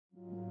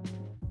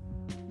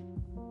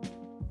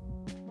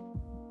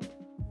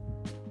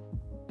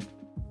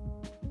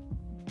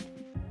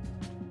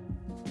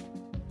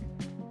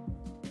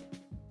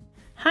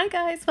Hi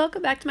guys,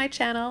 welcome back to my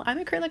channel. I'm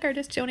acrylic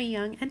artist Joni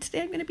Young, and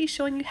today I'm going to be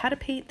showing you how to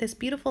paint this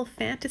beautiful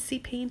fantasy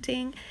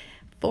painting,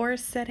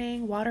 forest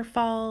setting,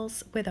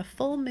 waterfalls with a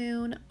full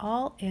moon,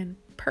 all in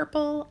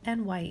purple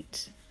and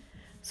white.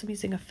 So I'm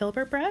using a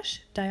Filbert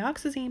brush,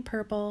 Dioxazine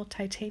purple,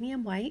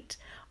 titanium white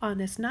on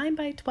this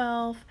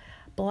 9x12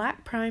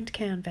 black primed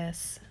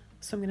canvas.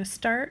 So I'm going to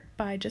start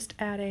by just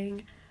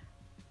adding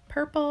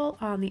purple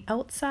on the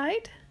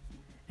outside.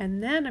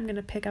 And then I'm going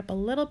to pick up a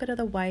little bit of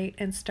the white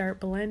and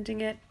start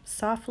blending it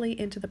softly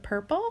into the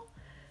purple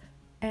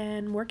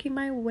and working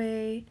my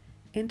way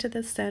into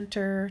the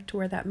center to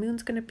where that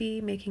moon's going to be,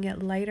 making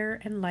it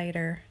lighter and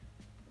lighter.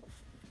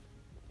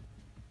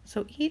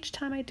 So each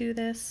time I do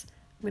this,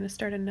 I'm going to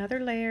start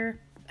another layer,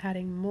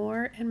 adding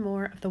more and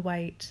more of the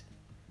white.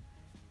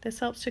 This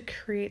helps to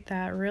create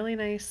that really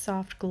nice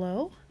soft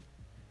glow.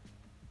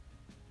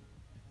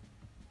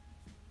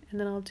 And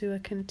then I'll do a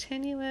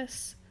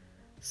continuous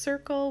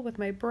circle with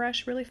my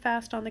brush really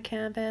fast on the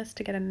canvas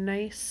to get a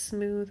nice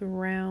smooth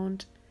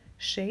round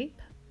shape,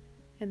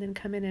 and then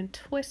come in and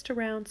twist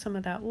around some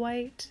of that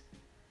white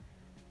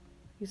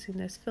using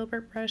this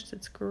Filbert brush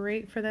that's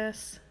great for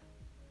this.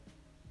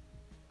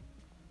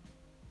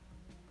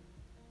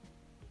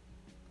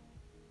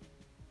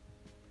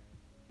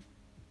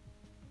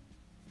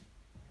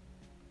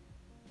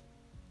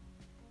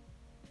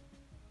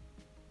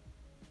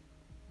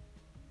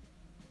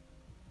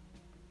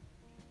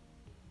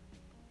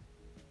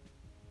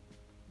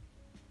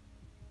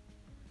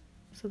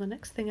 So the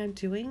next thing I'm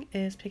doing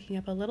is picking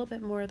up a little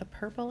bit more of the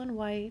purple and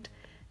white,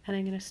 and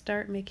I'm going to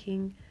start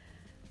making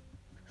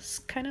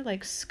kind of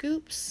like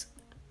scoops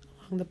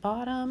along the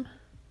bottom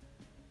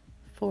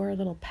for a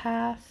little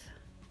path.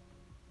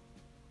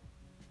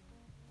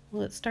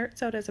 Well, it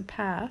starts out as a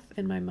path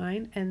in my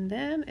mind, and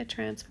then it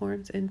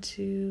transforms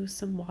into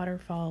some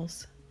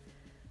waterfalls.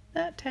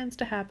 That tends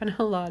to happen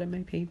a lot in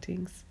my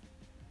paintings.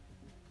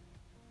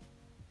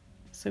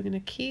 So I'm going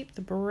to keep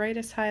the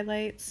brightest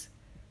highlights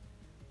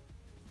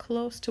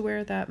close to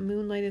where that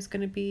moonlight is going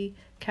to be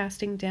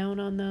casting down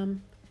on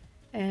them,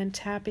 and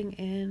tapping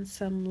in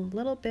some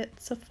little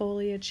bits of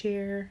foliage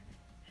here,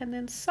 and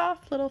then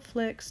soft little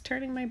flicks,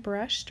 turning my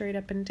brush straight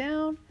up and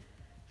down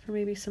for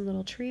maybe some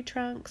little tree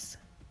trunks.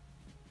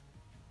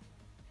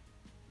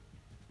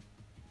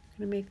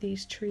 I'm going to make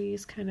these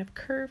trees kind of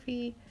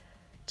curvy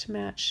to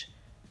match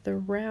the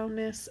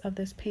roundness of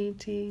this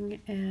painting,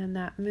 and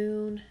that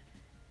moon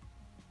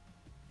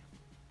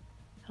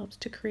helps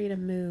to create a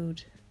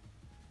mood,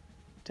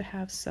 to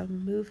have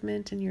some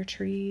movement in your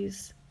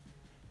trees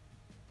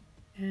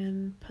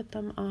and put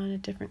them on a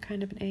different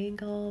kind of an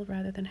angle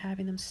rather than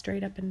having them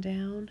straight up and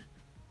down.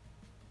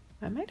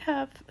 I might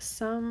have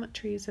some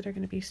trees that are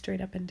going to be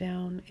straight up and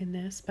down in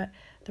this, but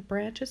the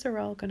branches are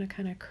all going to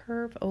kind of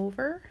curve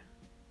over.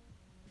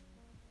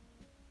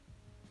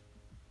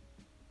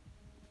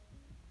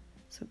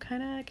 So it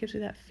kind of gives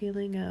you that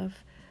feeling of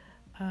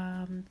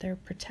they're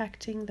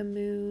protecting the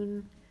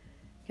moon.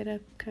 Get a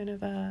kind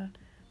of a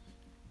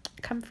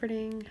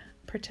comforting,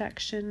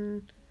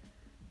 protection,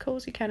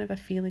 cozy kind of a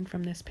feeling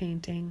from this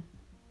painting.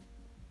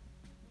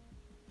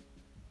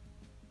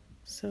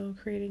 So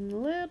creating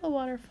little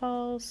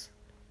waterfalls,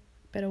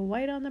 a bit of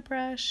white on the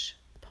brush,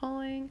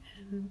 pulling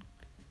and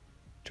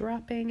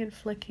dropping and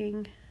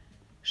flicking,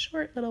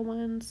 short little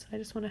ones. I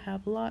just want to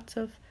have lots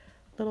of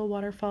little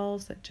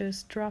waterfalls that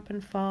just drop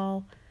and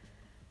fall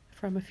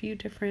from a few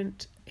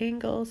different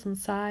angles and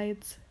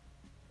sides.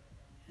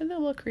 And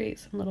then we'll create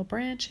some little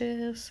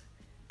branches,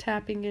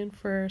 tapping in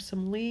for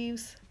some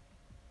leaves.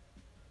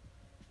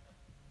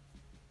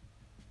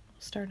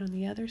 We'll start on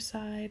the other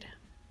side.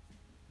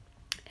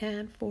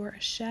 And for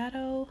a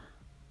shadow,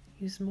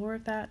 use more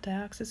of that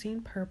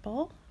Dioxazine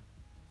purple.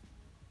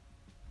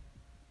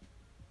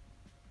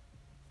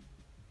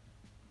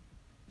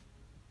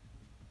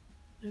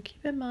 Now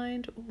keep in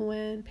mind,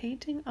 when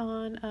painting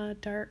on a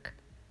dark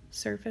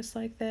surface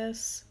like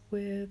this,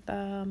 with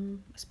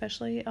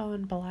especially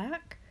on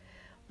black,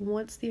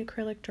 once the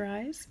acrylic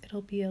dries,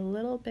 it'll be a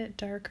little bit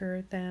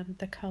darker than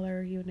the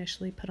color you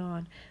initially put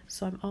on.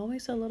 So I'm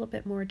always a little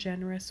bit more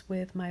generous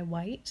with my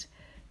white,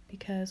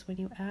 because when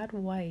you add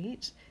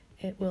white,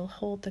 it will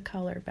hold the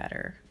color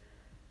better.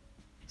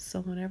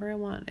 So whenever I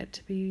want it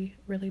to be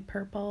really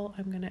purple,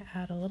 I'm going to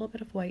add a little bit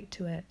of white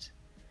to it.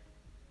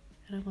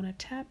 And I want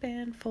to tap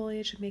in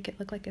foliage and make it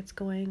look like it's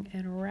going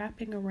and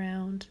wrapping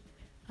around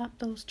up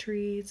those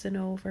trees and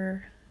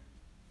over.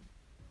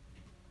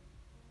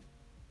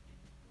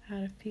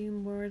 Add a few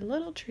more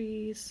little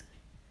trees,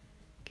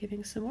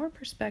 giving some more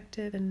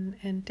perspective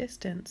and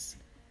distance.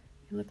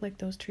 You look like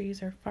those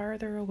trees are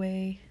farther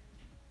away.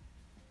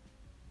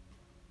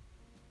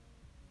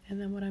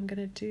 And then what I'm going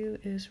to do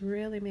is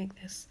really make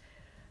this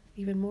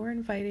even more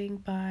inviting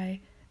by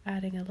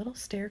adding a little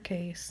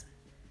staircase.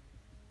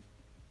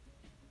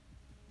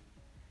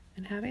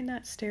 And having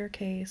that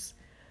staircase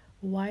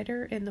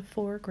wider in the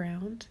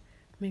foreground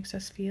makes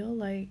us feel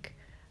like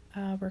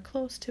we're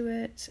close to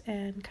it,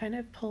 and kind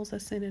of pulls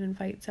us in and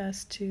invites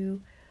us to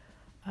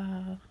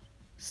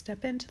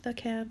step into the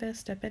canvas,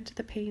 step into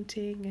the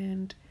painting,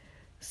 and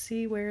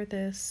see where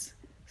this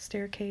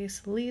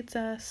staircase leads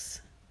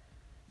us.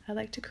 I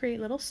like to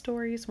create little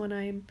stories when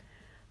I'm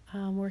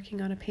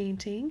working on a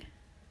painting.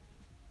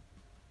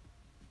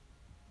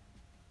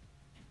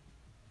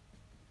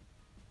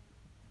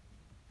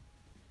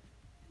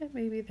 And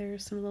maybe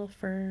there's some little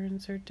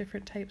ferns or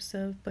different types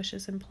of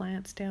bushes and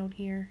plants down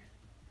here.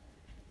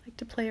 I like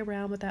to play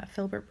around with that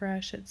Filbert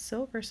brush. It's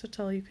so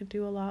versatile, you can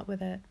do a lot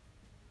with it.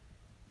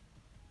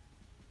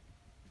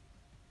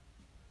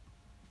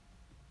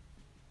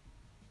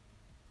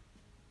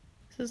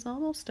 This is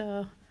almost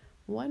a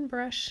one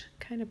brush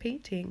kind of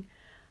painting.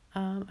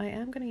 I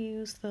am going to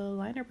use the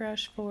liner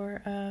brush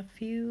for a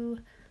few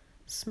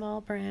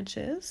small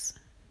branches,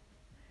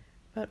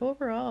 but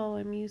overall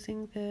I'm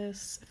using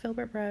this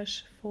Filbert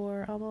brush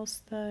for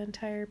almost the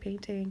entire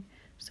painting.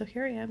 So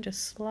here I am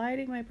just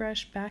sliding my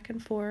brush back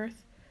and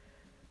forth,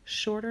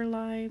 shorter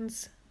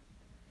lines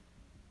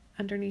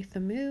underneath the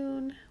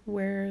moon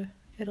where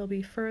it'll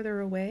be further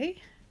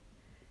away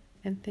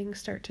and things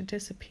start to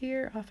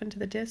disappear off into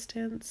the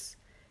distance,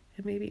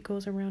 and maybe it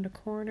goes around a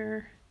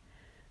corner,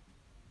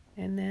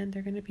 and then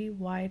they're going to be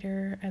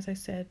wider, as I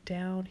said,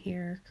 down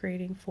here,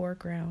 creating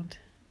foreground.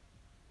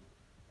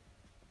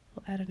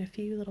 We'll add in a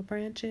few little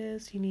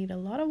branches. You need a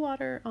lot of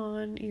water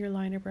on your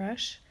liner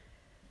brush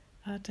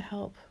to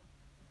help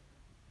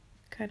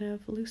kind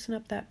of loosen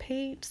up that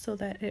paint so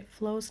that it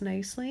flows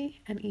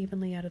nicely and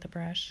evenly out of the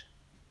brush.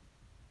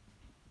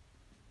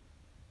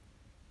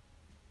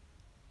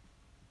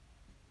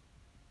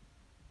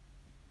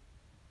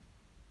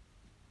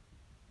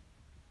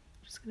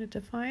 Just going to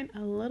define a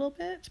little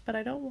bit, but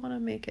I don't want to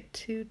make it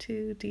too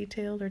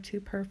detailed or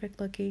too perfect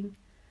looking.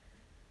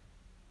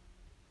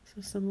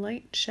 So some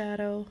light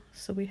shadow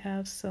so we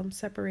have some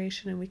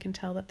separation and we can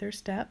tell that there's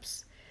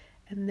steps.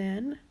 And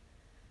then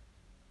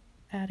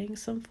adding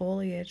some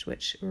foliage,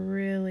 which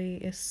really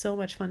is so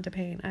much fun to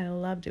paint. I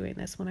love doing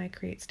this when I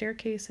create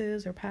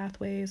staircases or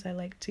pathways. I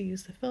like to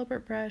use the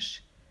Filbert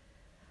brush.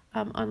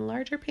 On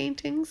larger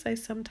paintings, I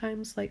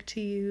sometimes like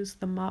to use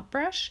the mop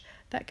brush.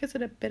 That gives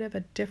it a bit of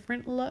a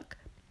different look.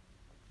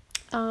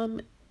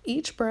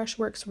 Each brush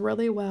works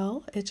really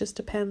well. It just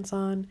depends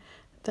on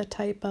the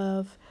type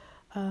of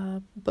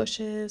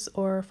bushes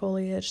or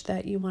foliage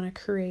that you want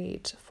to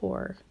create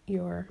for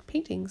your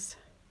paintings.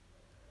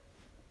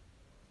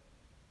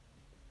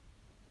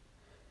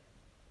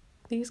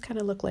 These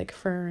kind of look like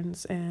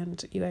ferns,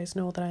 and you guys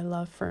know that I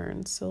love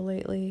ferns. So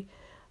lately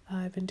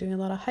I've been doing a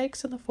lot of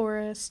hikes in the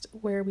forest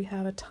where we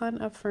have a ton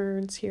of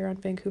ferns here on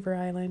Vancouver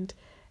Island,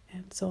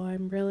 and so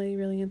I'm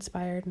really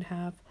inspired and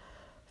have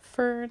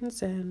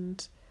ferns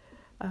and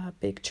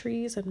big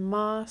trees and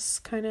moss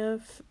kind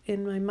of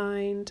in my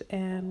mind,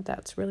 and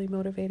that's really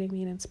motivating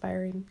me and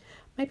inspiring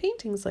my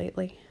paintings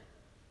lately.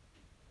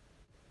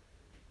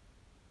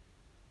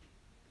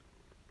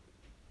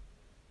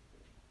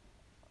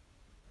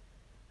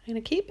 I'm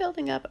going to keep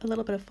building up a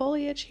little bit of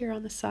foliage here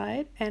on the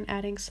side and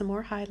adding some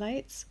more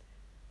highlights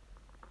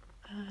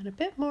and a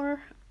bit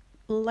more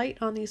light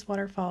on these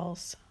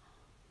waterfalls.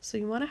 So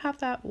you want to have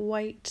that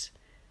white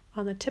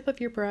on the tip of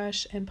your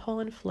brush and pull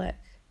and flick.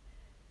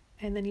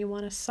 And then you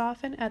want to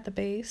soften at the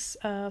base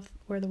of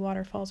where the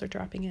waterfalls are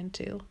dropping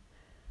into.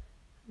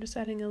 I'm just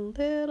adding a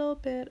little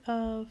bit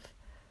of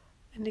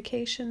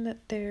indication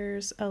that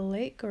there's a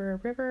lake or a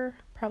river,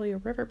 probably a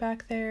river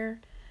back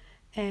there,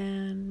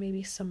 and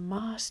maybe some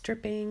moss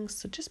drippings.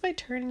 So just by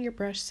turning your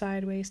brush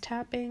sideways,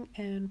 tapping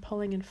and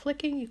pulling and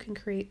flicking, you can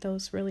create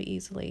those really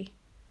easily.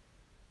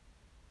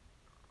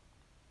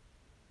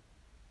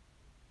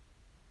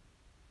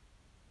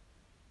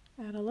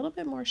 Add a little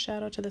bit more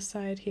shadow to the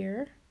side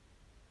here.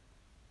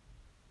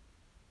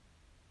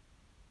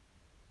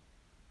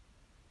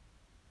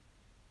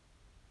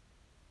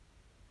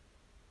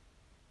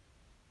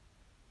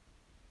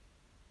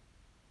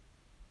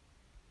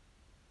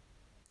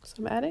 So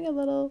I'm adding a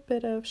little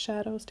bit of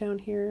shadows down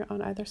here on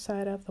either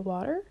side of the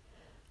water,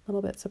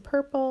 little bits of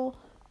purple.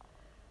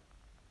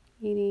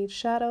 You need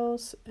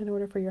shadows in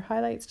order for your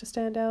highlights to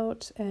stand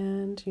out,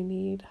 and you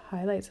need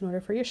highlights in order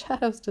for your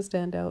shadows to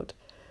stand out.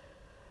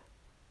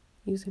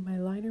 Using my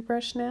liner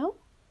brush now,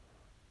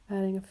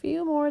 adding a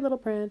few more little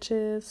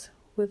branches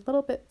with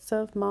little bits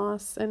of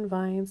moss and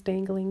vines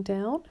dangling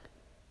down.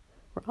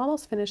 We're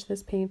almost finished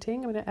this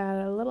painting. I'm going to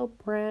add a little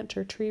branch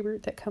or tree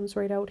root that comes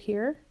right out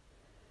here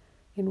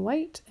in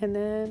white, and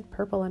then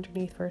purple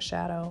underneath for a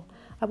shadow.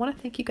 I want to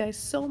thank you guys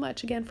so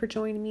much again for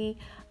joining me.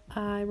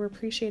 I'm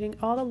appreciating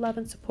all the love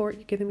and support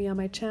you've given me on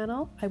my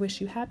channel. I wish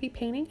you happy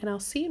painting, and I'll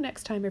see you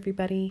next time,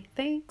 everybody.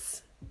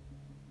 Thanks.